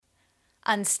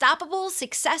Unstoppable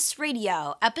Success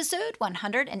Radio, episode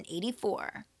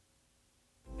 184.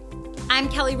 I'm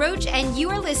Kelly Roach, and you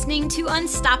are listening to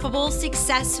Unstoppable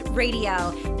Success Radio,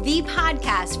 the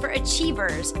podcast for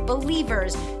achievers,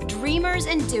 believers, dreamers,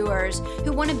 and doers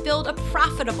who want to build a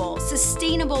profitable,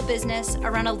 sustainable business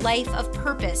around a life of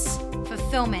purpose,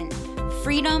 fulfillment,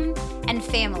 freedom, and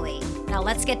family. Now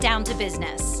let's get down to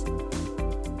business.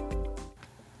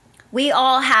 We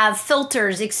all have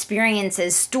filters,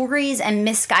 experiences, stories, and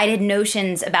misguided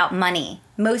notions about money,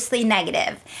 mostly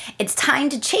negative. It's time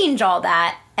to change all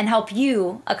that and help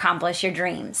you accomplish your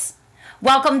dreams.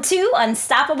 Welcome to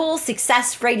Unstoppable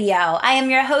Success Radio. I am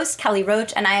your host, Kelly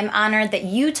Roach, and I am honored that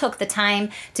you took the time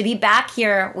to be back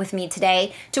here with me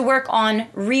today to work on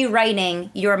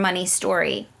rewriting your money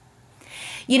story.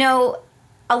 You know,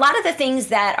 a lot of the things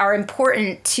that are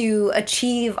important to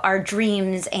achieve our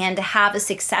dreams and to have a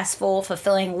successful,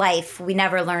 fulfilling life we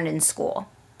never learned in school.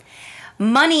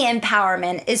 Money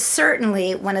empowerment is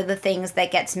certainly one of the things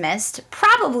that gets missed,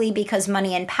 probably because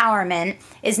money empowerment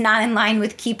is not in line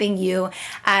with keeping you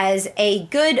as a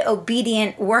good,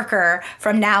 obedient worker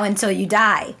from now until you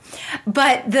die.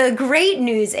 But the great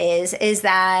news is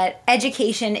that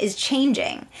education is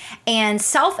changing, and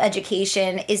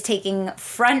self-education is taking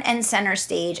front and center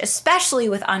stage, especially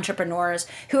with entrepreneurs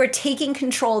who are taking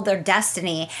control of their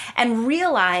destiny and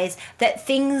realize that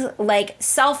things like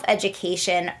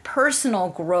self-education, personal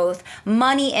growth,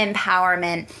 money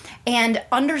empowerment, and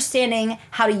understanding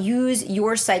how to use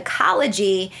your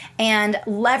psychology and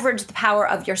leverage the power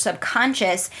of your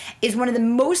subconscious is one of the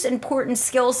most important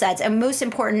skill sets and most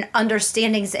important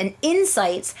understandings and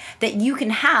insights that you can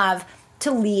have to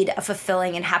lead a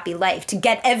fulfilling and happy life, to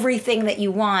get everything that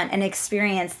you want and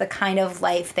experience the kind of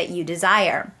life that you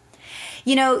desire.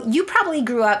 You know, you probably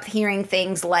grew up hearing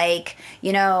things like,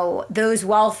 those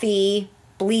wealthy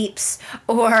bleeps,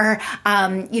 or,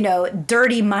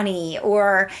 dirty money,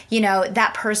 or,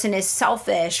 that person is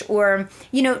selfish, or,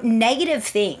 negative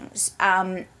things.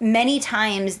 Many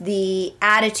times the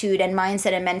attitude and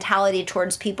mindset and mentality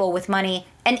towards people with money,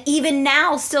 and even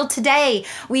now, still today,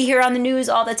 we hear on the news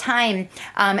all the time,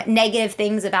 negative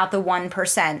things about the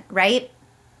 1%, right?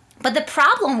 But the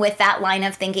problem with that line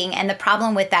of thinking and the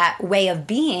problem with that way of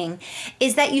being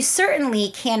is that you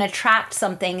certainly can't attract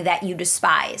something that you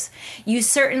despise. You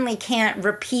certainly can't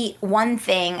repeat one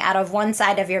thing out of one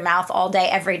side of your mouth all day,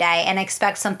 every day, and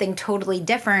expect something totally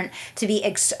different to be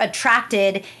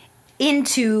attracted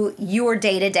into your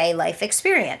day-to-day life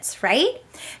experience, right?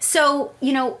 So,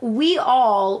 we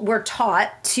all were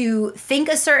taught to think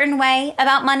a certain way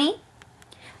about money,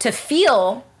 to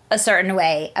feel a certain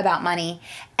way about money,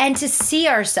 and to see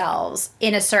ourselves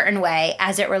in a certain way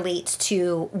as it relates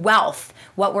to wealth,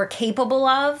 what we're capable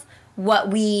of, what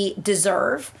we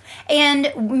deserve,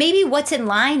 and maybe what's in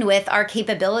line with our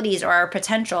capabilities or our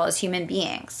potential as human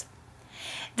beings.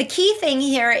 The key thing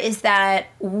here is that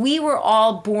we were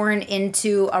all born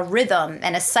into a rhythm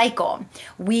and a cycle.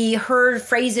 We heard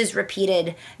phrases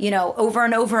repeated, over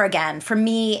and over again. For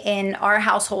me, in our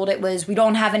household, it was, we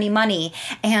don't have any money.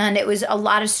 And it was a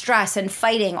lot of stress and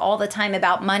fighting all the time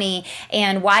about money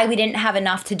and why we didn't have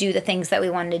enough to do the things that we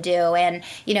wanted to do. And,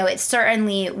 it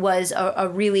certainly was a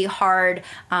really hard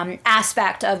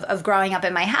aspect of growing up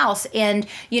in my house. And,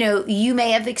 you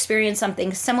may have experienced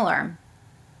something similar.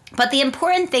 But the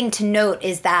important thing to note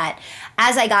is that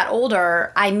as I got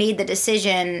older, I made the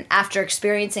decision after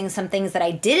experiencing some things that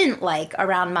I didn't like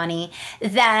around money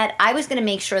that I was going to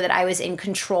make sure that I was in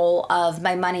control of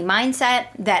my money mindset,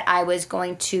 that I was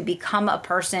going to become a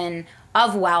person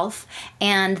of wealth,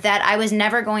 and that I was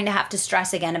never going to have to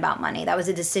stress again about money. That was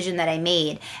a decision that I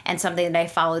made and something that I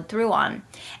followed through on.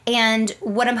 And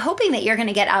what I'm hoping that you're going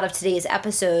to get out of today's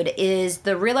episode is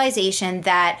the realization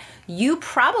that you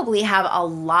probably have a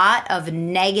lot of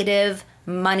negative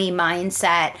money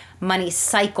mindset, money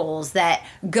cycles that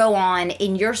go on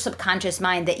in your subconscious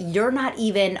mind that you're not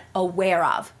even aware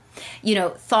of.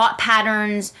 Thought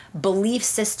patterns, belief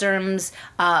systems,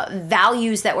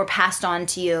 values that were passed on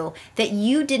to you that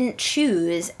you didn't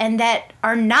choose and that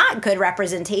are not good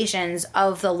representations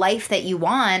of the life that you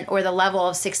want or the level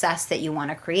of success that you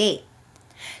want to create.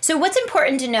 So what's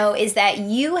important to know is that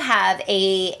you have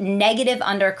a negative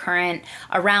undercurrent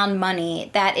around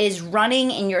money that is running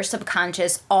in your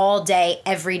subconscious all day,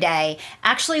 every day,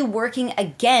 actually working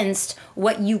against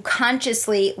what you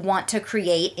consciously want to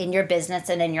create in your business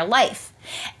and in your life.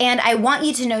 And I want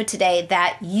you to know today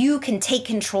that you can take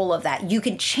control of that. You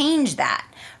can change that,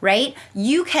 right?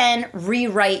 You can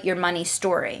rewrite your money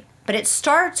story. But it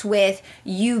starts with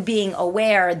you being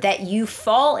aware that you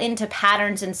fall into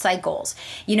patterns and cycles.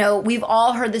 You know, we've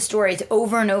all heard the stories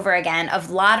over and over again of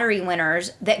lottery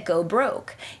winners that go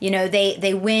broke. You know,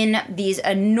 they win these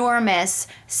enormous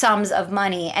sums of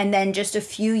money, and then just a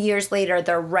few years later,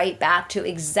 they're right back to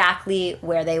exactly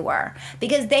where they were.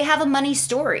 Because they have a money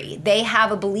story. They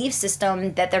have a belief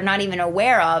system that they're not even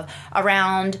aware of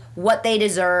around what they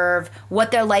deserve,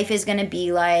 what their life is going to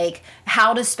be like,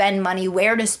 how to spend money,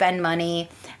 where to spend money,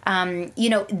 you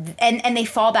know, and they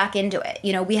fall back into it.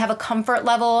 You know, we have a comfort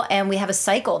level and we have a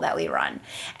cycle that we run.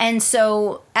 And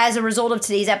so as a result of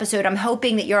today's episode, I'm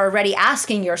hoping that you're already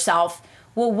asking yourself,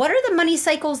 well, what are the money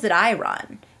cycles that I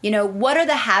run? You know, what are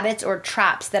the habits or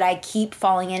traps that I keep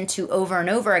falling into over and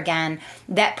over again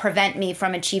that prevent me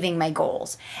from achieving my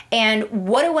goals? And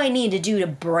what do I need to do to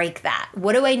break that?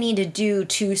 What do I need to do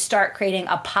to start creating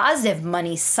a positive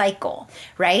money cycle,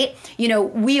 right? You know,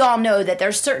 we all know that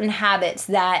there's certain habits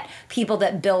that people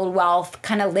that build wealth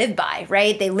kind of live by,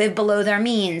 right? They live below their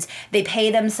means. They pay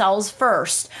themselves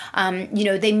first. You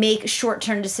know, they make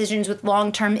short-term decisions with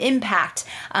long-term impact.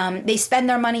 They spend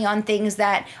their money on things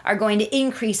that are going to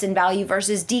increase in value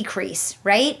versus decrease,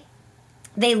 right?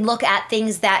 They look at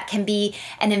things that can be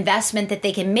an investment that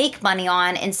they can make money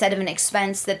on instead of an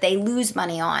expense that they lose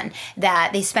money on,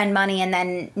 that they spend money and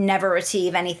then never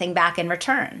receive anything back in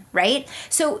return, right?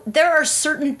 So there are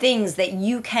certain things that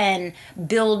you can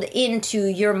build into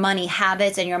your money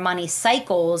habits and your money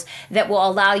cycles that will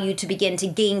allow you to begin to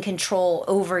gain control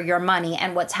over your money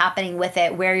and what's happening with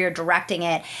it, where you're directing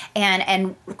it,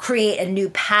 and create a new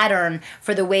pattern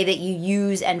for the way that you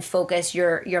use and focus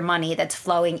your money that's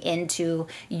flowing into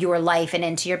your life and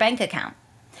into your bank account.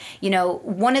 You know,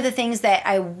 one of the things that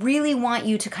I really want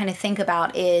you to kind of think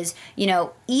about is, you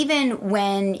know, even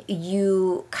when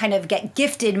you kind of get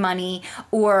gifted money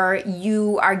or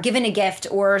you are given a gift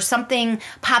or something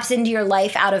pops into your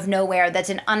life out of nowhere that's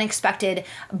an unexpected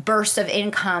burst of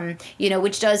income, you know,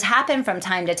 which does happen from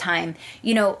time to time,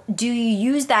 you know, do you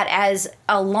use that as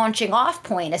a launching off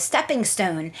point, a stepping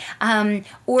stone?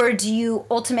 Or do you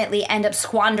ultimately end up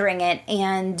squandering it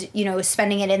and, you know,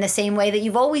 spending it in the same way that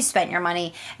you've always spent your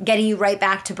money, getting you right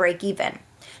back to break even?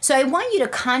 So I want you to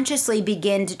consciously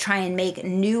begin to try and make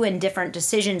new and different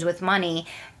decisions with money.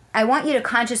 I want you to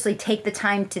consciously take the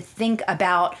time to think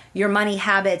about your money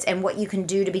habits and what you can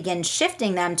do to begin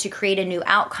shifting them to create a new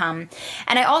outcome.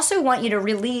 And I also want you to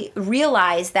really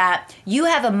realize that you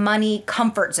have a money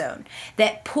comfort zone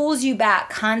that pulls you back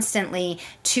constantly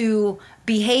to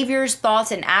behaviors,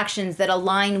 thoughts, and actions that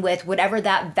align with whatever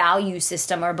that value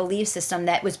system or belief system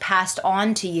that was passed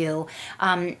on to you.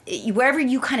 Wherever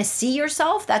you kind of see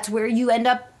yourself, that's where you end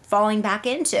up falling back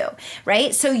into,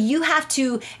 right? So you have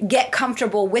to get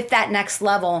comfortable with that next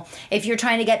level. If you're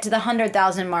trying to get to the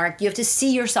 100,000 mark, you have to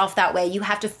see yourself that way. You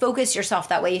have to focus yourself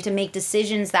that way. You have to make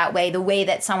decisions that way, the way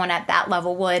that someone at that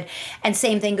level would. And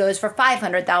same thing goes for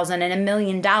 500,000 and $1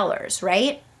 million,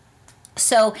 right?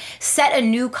 So set a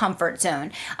new comfort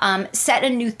zone, set a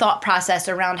new thought process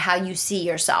around how you see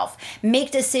yourself.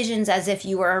 Make decisions as if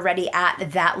you were already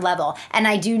at that level. And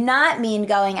I do not mean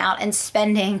going out and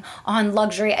spending on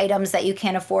luxury items that you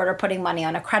can't afford or putting money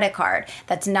on a credit card.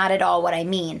 That's not at all what I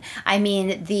mean. I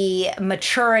mean the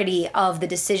maturity of the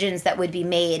decisions that would be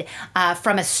made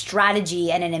from a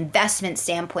strategy and an investment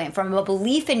standpoint, from a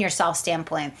belief in yourself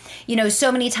standpoint. You know,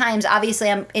 so many times,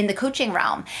 obviously I'm in the coaching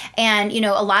realm, and, you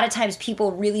know, a lot of times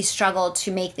people really struggle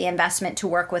to make the investment to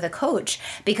work with a coach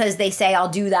because they say, I'll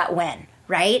do that when,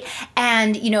 right?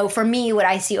 And, you know, for me, what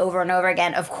I see over and over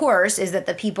again, of course, is that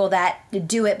the people that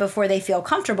do it before they feel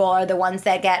comfortable are the ones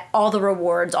that get all the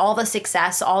rewards, all the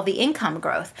success, all the income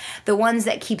growth. The ones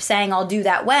that keep saying, I'll do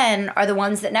that when, are the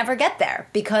ones that never get there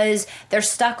because they're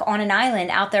stuck on an island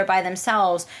out there by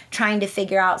themselves trying to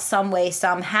figure out some way,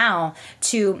 somehow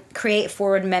to create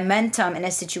forward momentum in a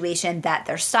situation that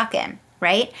they're stuck in.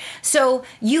 Right? So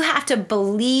you have to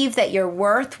believe that you're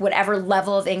worth whatever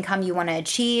level of income you want to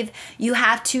achieve. You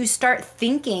have to start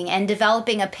thinking and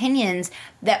developing opinions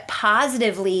that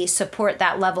positively support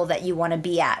that level that you want to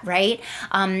be at, right?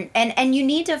 And you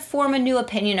need to form a new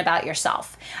opinion about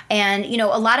yourself. And, you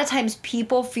know, a lot of times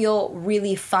people feel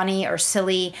really funny or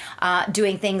silly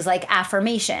doing things like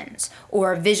affirmations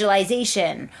or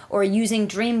visualization or using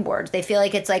dream boards. They feel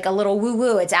like it's like a little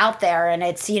woo-woo. It's out there and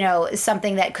it's, you know,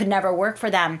 something that could never work for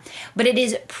them. But it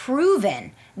is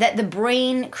proven that the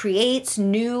brain creates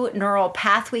new neural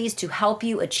pathways to help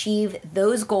you achieve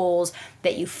those goals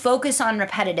that you focus on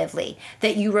repetitively,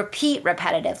 that you repeat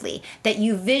repetitively, that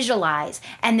you visualize,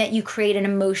 and that you create an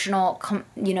emotional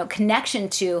connection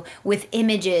to with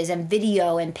images and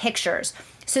video and pictures.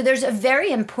 So there's a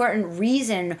very important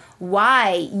reason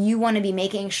why you want to be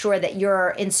making sure that you're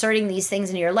inserting these things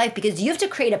into your life, because you have to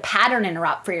create a pattern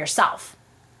interrupt for yourself.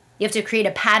 You have to create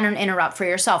a pattern interrupt for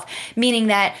yourself, meaning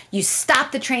that you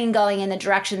stop the train going in the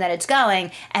direction that it's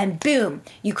going, and boom,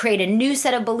 you create a new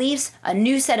set of beliefs, a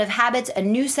new set of habits, a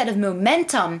new set of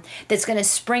momentum that's going to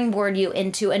springboard you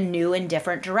into a new and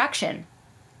different direction.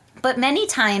 But many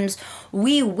times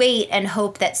we wait and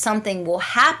hope that something will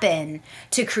happen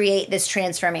to create this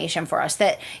transformation for us,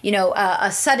 that,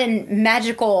 a sudden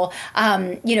magical,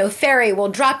 fairy will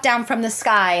drop down from the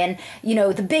sky, and,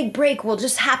 the big break will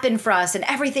just happen for us and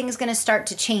everything's going to start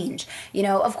to change.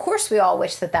 Of course we all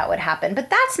wish that would happen, but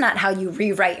that's not how you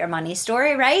rewrite your money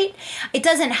story, right? It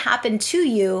doesn't happen to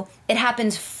you. It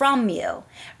happens from you,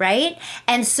 right?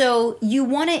 And so you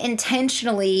want to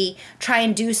intentionally try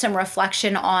and do some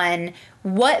reflection on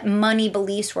what money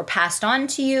beliefs were passed on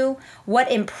to you,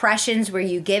 what impressions were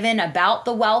you given about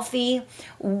the wealthy,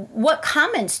 what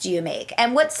comments do you make,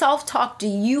 and what self-talk do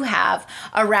you have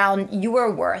around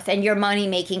your worth and your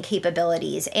money-making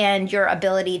capabilities and your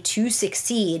ability to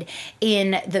succeed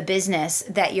in the business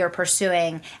that you're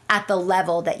pursuing at the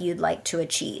level that you'd like to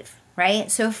achieve.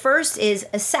 Right? So first is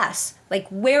assess,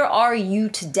 where are you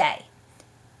today?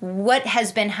 What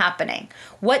has been happening?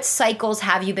 What cycles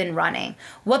have you been running?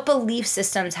 What belief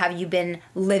systems have you been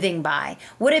living by?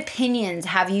 What opinions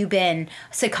have you been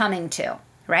succumbing to?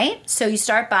 Right? So you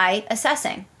start by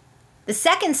assessing. The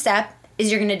second step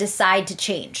is you're going to decide to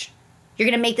change. You're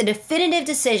going to make the definitive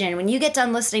decision when you get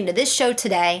done listening to this show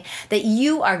today that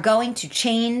you are going to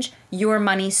change your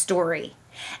money story,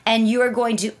 and you are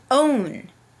going to own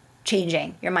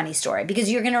changing your money story,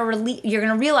 because you're going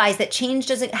to realize that change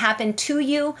doesn't happen to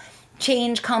you.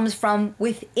 Change comes from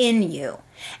within you.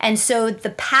 And so the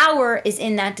power is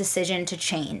in that decision to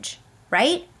change,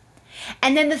 right?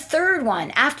 And then the third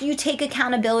one, after you take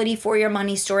accountability for your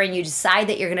money story and you decide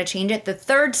that you're going to change it, the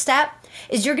third step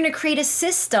is you're going to create a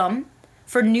system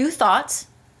for new thoughts,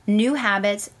 new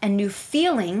habits, and new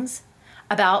feelings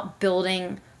about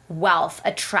building wealth,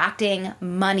 attracting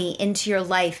money into your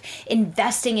life,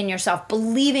 investing in yourself,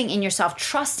 believing in yourself,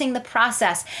 trusting the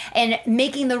process, and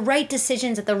making the right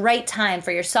decisions at the right time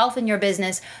for yourself and your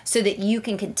business so that you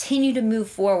can continue to move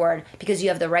forward because you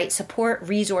have the right support,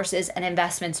 resources, and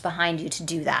investments behind you to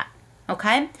do that.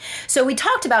 Okay? So we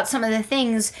talked about some of the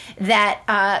things that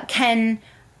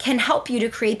can help you to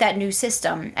create that new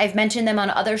system. I've mentioned them on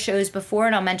other shows before,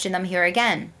 and I'll mention them here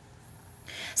again.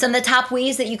 Some of the top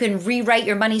ways that you can rewrite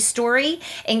your money story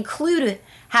include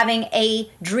having a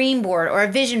dream board or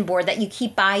a vision board that you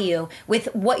keep by you with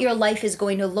what your life is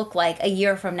going to look like a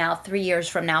year from now, 3 years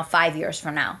from now, 5 years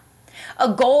from now.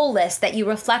 A goal list that you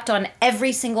reflect on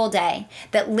every single day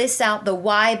that lists out the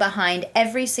why behind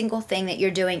every single thing that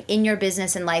you're doing in your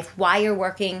business and life, why you're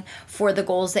working for the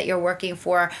goals that you're working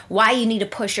for, why you need to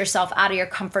push yourself out of your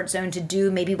comfort zone to do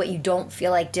maybe what you don't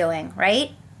feel like doing,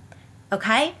 right?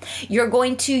 Okay? You're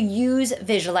going to use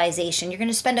visualization. You're going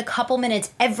to spend a couple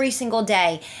minutes every single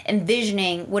day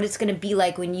envisioning what it's going to be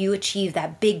like when you achieve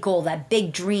that big goal, that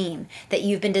big dream that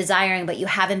you've been desiring, but you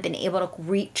haven't been able to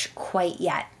reach quite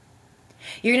yet.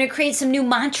 You're going to create some new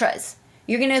mantras.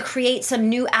 You're going to create some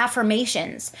new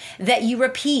affirmations that you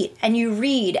repeat and you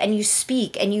read and you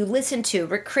speak and you listen to.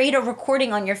 Create a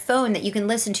recording on your phone that you can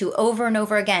listen to over and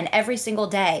over again every single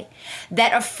day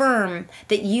that affirm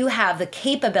that you have the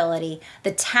capability,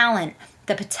 the talent,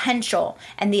 the potential,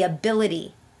 and the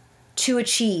ability to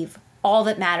achieve all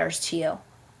that matters to you,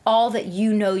 all that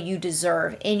you know you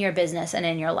deserve in your business and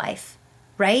in your life.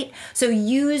 Right? So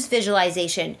use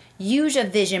visualization, use a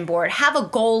vision board, have a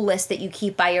goal list that you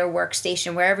keep by your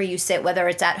workstation, wherever you sit, whether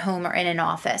it's at home or in an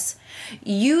office.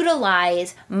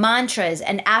 Utilize mantras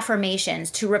and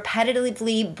affirmations to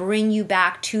repetitively bring you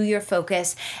back to your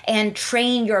focus and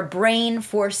train your brain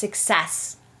for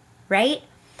success, right?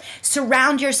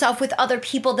 Surround yourself with other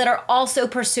people that are also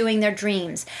pursuing their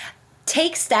dreams.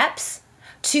 Take steps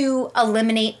to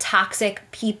eliminate toxic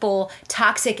people,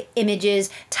 toxic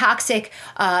images, toxic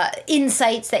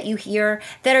insights that you hear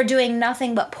that are doing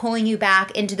nothing but pulling you back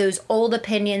into those old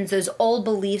opinions, those old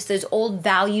beliefs, those old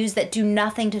values that do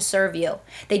nothing to serve you.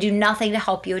 They do nothing to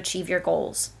help you achieve your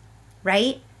goals,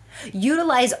 right?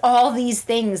 Utilize all these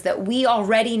things that we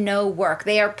already know work.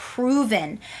 They are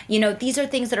proven. These are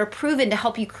things that are proven to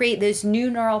help you create those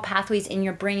new neural pathways in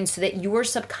your brain so that your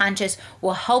subconscious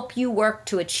will help you work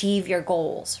to achieve your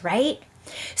goals, right?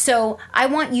 So I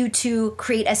want you to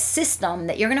create a system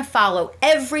that you're going to follow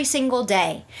every single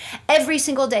day. Every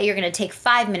single day, you're going to take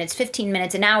 5 minutes, 15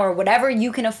 minutes, an hour, whatever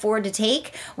you can afford to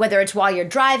take, whether it's while you're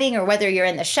driving or whether you're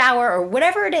in the shower or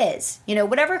whatever it is,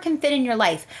 whatever can fit in your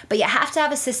life. But you have to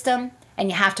have a system and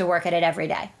you have to work at it every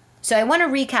day. So I want to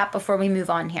recap before we move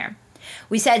on here.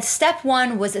 We said step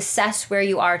 1 was assess where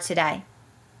you are today.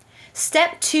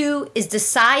 Step 2 is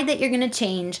decide that you're going to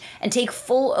change and take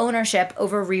full ownership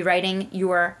over rewriting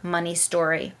your money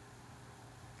story.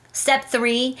 Step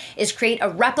 3 is create a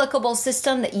replicable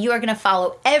system that you are going to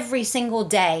follow every single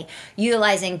day,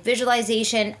 utilizing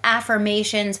visualization,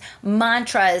 affirmations,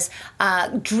 mantras,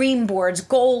 dream boards,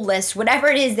 goal lists, whatever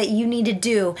it is that you need to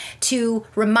do to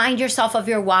remind yourself of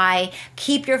your why,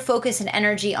 keep your focus and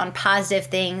energy on positive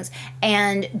things,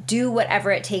 and do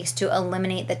whatever it takes to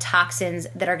eliminate the toxins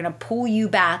that are going to pull you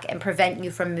back and prevent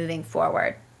you from moving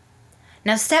forward.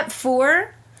 Now, step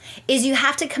 4 is you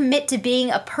have to commit to being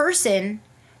a person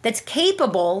that's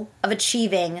capable of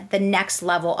achieving the next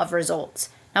level of results.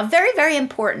 Now, very, very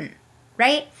important,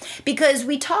 right? Because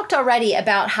we talked already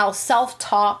about how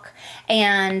self-talk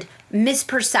and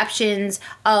misperceptions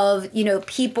of,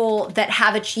 people that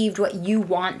have achieved what you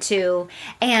want to,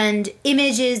 and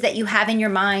images that you have in your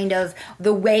mind of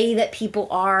the way that people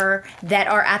are that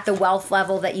are at the wealth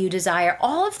level that you desire,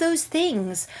 all of those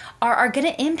things are going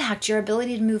to impact your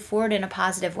ability to move forward in a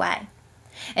positive way.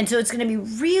 And so it's going to be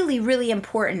really, really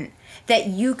important that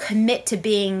you commit to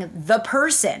being the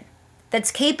person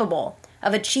that's capable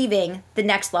of achieving the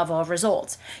next level of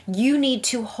results. You need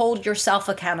to hold yourself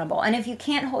accountable. And if you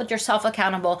can't hold yourself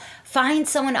accountable, find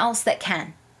someone else that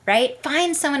can, right?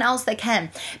 Find someone else that can.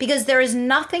 Because there is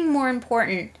nothing more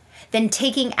important than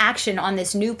taking action on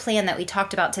this new plan that we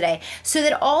talked about today, so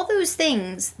that all those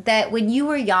things that when you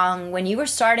were young, when you were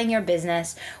starting your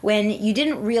business, when you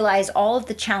didn't realize all of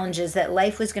the challenges that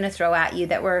life was going to throw at you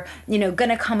that were, going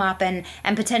to come up and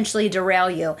potentially derail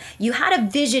you, you had a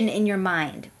vision in your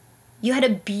mind. You had a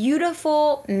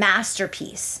beautiful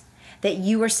masterpiece that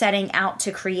you were setting out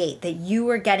to create, that you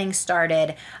were getting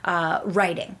started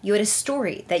writing. You had a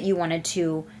story that you wanted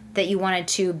to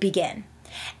begin.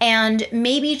 And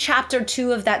maybe chapter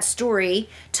 2 of that story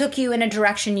took you in a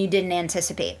direction you didn't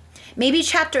anticipate. Maybe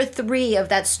chapter 3 of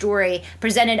that story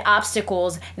presented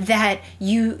obstacles that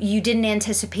you didn't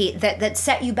anticipate that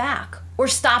set you back or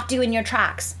stopped you in your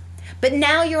tracks. But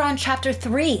now you're on chapter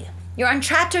 3. You're on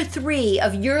chapter 3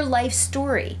 of your life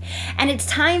story, and it's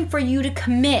time for you to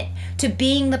commit to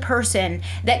being the person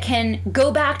that can go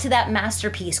back to that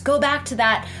masterpiece, go back to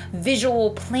that visual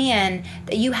plan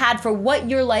that you had for what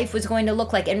your life was going to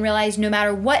look like, and realize no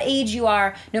matter what age you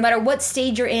are, no matter what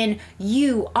stage you're in,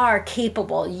 you are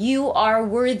capable, you are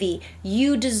worthy,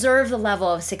 you deserve the level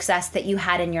of success that you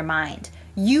had in your mind.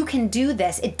 You can do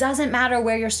this. It doesn't matter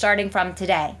where you're starting from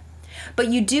today. But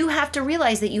you do have to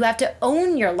realize that you have to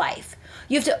own your life.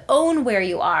 You have to own where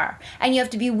you are, and you have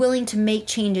to be willing to make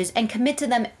changes and commit to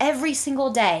them every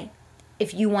single day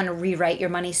if you want to rewrite your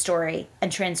money story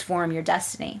and transform your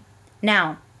destiny.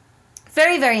 Now,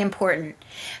 very, very important.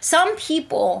 Some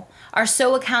people are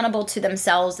so accountable to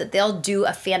themselves that they'll do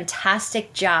a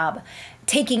fantastic job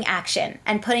taking action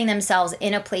and putting themselves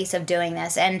in a place of doing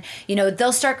this. And,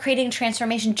 they'll start creating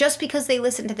transformation just because they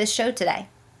listened to this show today.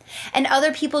 And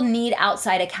other people need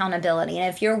outside accountability. And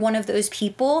if you're one of those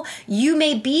people, you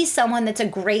may be someone that's a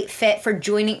great fit for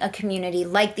joining a community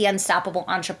like the Unstoppable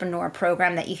Entrepreneur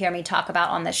program that you hear me talk about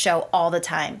on the show all the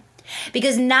time.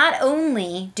 Because not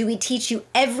only do we teach you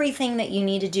everything that you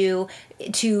need to do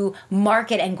to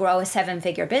market and grow a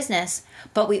 7-figure business,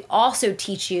 but we also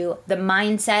teach you the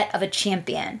mindset of a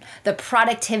champion, the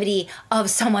productivity of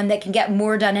someone that can get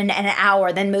more done in an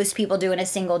hour than most people do in a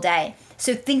single day.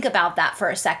 So think about that for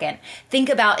a second. Think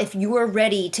about if you are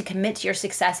ready to commit to your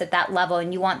success at that level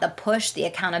and you want the push, the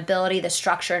accountability, the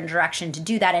structure and direction to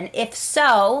do that. And if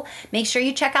so, make sure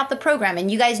you check out the program,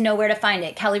 and you guys know where to find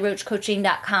it,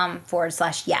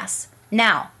 kellyroachcoaching.com/yes.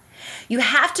 Now, you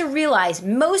have to realize,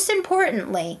 most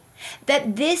importantly,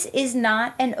 that this is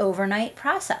not an overnight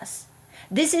process.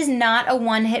 This is not a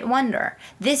one-hit wonder.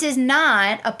 This is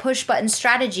not a push-button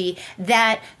strategy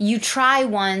that you try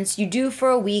once, you do for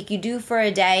a week, you do for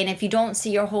a day, and if you don't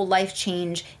see your whole life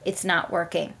change, it's not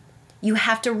working. You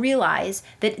have to realize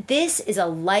that this is a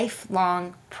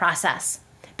lifelong process,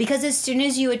 Because as soon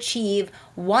as you achieve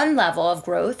one level of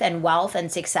growth and wealth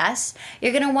and success,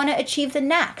 you're going to want to achieve the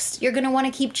next. You're going to want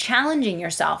to keep challenging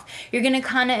yourself. You're going to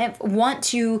kind of want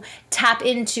to tap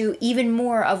into even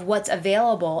more of what's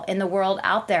available in the world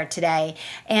out there today.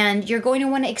 And you're going to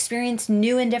want to experience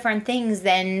new and different things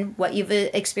than what you've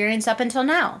experienced up until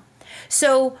now.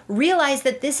 So realize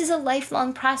that this is a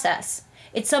lifelong process.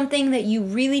 It's something that you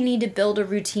really need to build a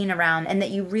routine around and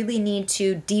that you really need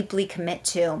to deeply commit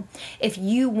to. If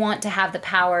you want to have the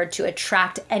power to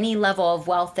attract any level of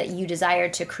wealth that you desire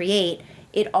to create,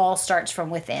 it all starts from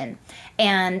within.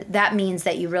 And that means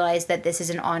that you realize that this is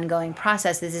an ongoing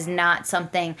process. This is not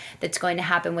something that's going to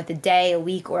happen with a day, a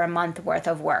week, or a month worth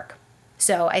of work.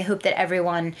 So I hope that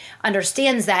everyone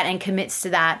understands that and commits to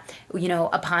that,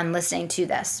 upon listening to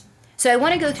this. So I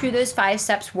want to go through those 5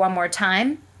 steps one more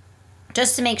time,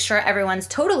 just to make sure everyone's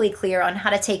totally clear on how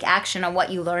to take action on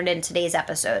what you learned in today's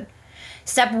episode.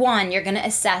 Step 1, you're going to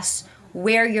assess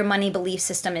where your money belief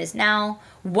system is now,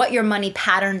 what your money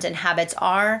patterns and habits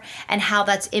are, and how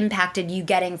that's impacted you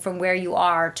getting from where you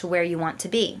are to where you want to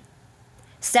be.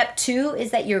 Step 2 is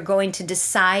that you're going to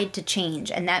decide to change,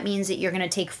 and that means that you're going to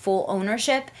take full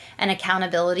ownership and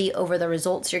accountability over the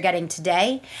results you're getting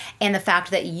today and the fact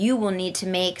that you will need to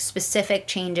make specific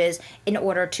changes in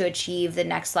order to achieve the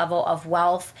next level of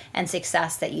wealth and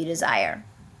success that you desire.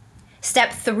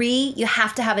 Step 3, you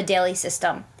have to have a daily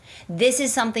system. This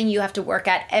is something you have to work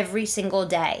at every single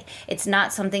day. It's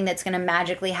not something that's going to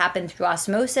magically happen through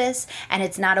osmosis, and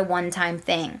it's not a one-time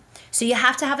thing. So you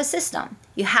have to have a system.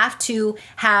 You have to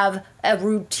have a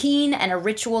routine and a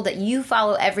ritual that you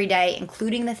follow every day,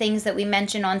 including the things that we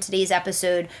mentioned on today's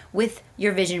episode with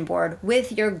your vision board,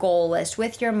 with your goal list,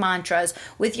 with your mantras,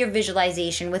 with your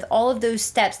visualization, with all of those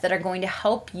steps that are going to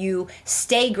help you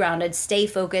stay grounded, stay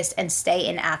focused, and stay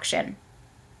in action.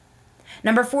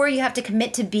 Number 4, you have to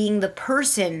commit to being the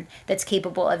person that's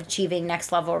capable of achieving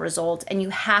next level results, and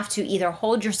you have to either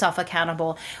hold yourself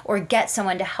accountable or get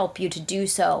someone to help you to do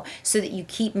so that you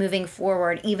keep moving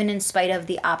forward, even in spite of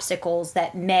the obstacles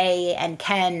that may and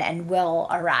can and will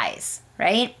arise,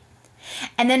 right?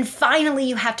 And then finally,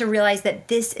 you have to realize that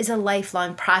this is a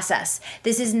lifelong process.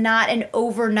 This is not an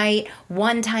overnight,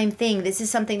 one-time thing. This is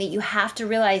something that you have to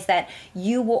realize that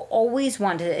you will always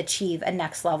want to achieve a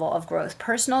next level of growth.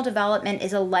 Personal development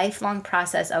is a lifelong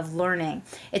process of learning.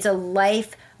 It's a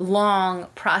lifelong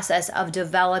process of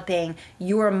developing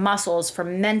your muscles for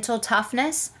mental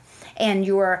toughness and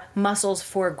your muscles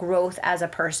for growth as a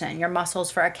person, your muscles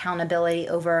for accountability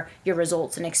over your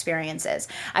results and experiences.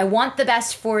 I want the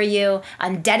best for you.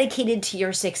 I'm dedicated to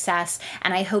your success,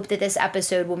 and I hope that this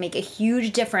episode will make a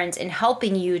huge difference in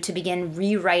helping you to begin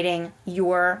rewriting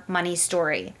your money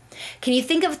story. Can you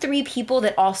think of 3 people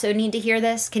that also need to hear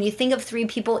this? Can you think of 3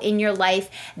 people in your life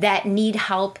that need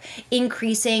help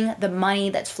increasing the money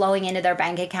that's flowing into their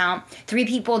bank account? 3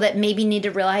 people that maybe need to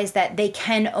realize that they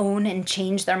can own and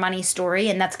change their money story,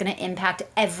 and that's going to impact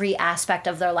every aspect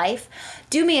of their life?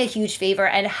 Do me a huge favor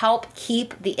and help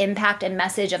keep the impact and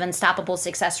message of Unstoppable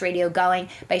Success Radio going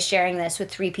by sharing this with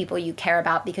 3 people you care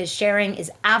about, because sharing is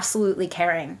absolutely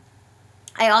caring.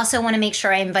 I also want to make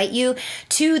sure I invite you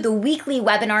to the weekly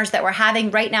webinars that we're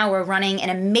having. Right now, we're running an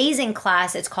amazing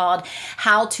class. It's called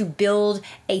How to Build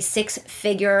a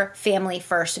 6-Figure Family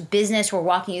First Business. We're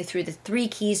walking you through the 3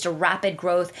 keys to rapid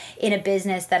growth in a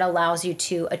business that allows you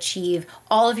to achieve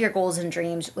all of your goals and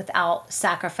dreams without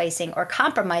sacrificing or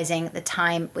compromising the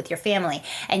time with your family.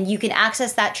 And you can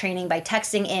access that training by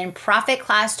texting in Profit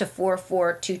Class to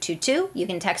 44222. You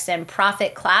can text in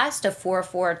Profit Class to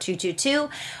 44222,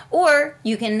 or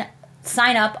you can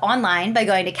sign up online by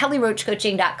going to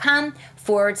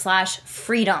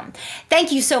kellyroachcoaching.com/freedom.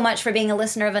 Thank you so much for being a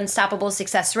listener of Unstoppable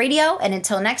Success Radio. And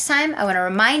until next time, I want to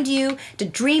remind you to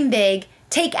dream big,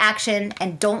 take action,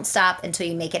 and don't stop until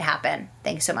you make it happen.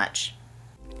 Thanks so much.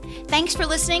 Thanks for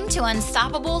listening to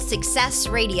Unstoppable Success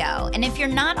Radio. And if you're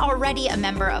not already a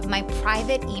member of my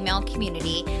private email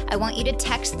community, I want you to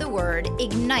text the word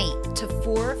IGNITE to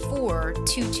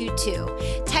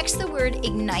 44222. Text the word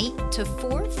IGNITE to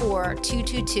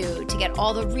 44222 to get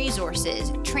all the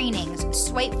resources, trainings,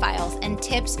 swipe files, and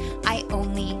tips I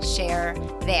only share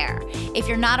there. If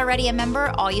you're not already a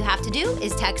member, all you have to do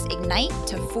is text IGNITE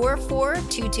to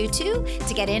 44222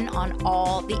 to get in on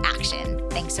all the action.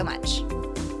 Thanks so much.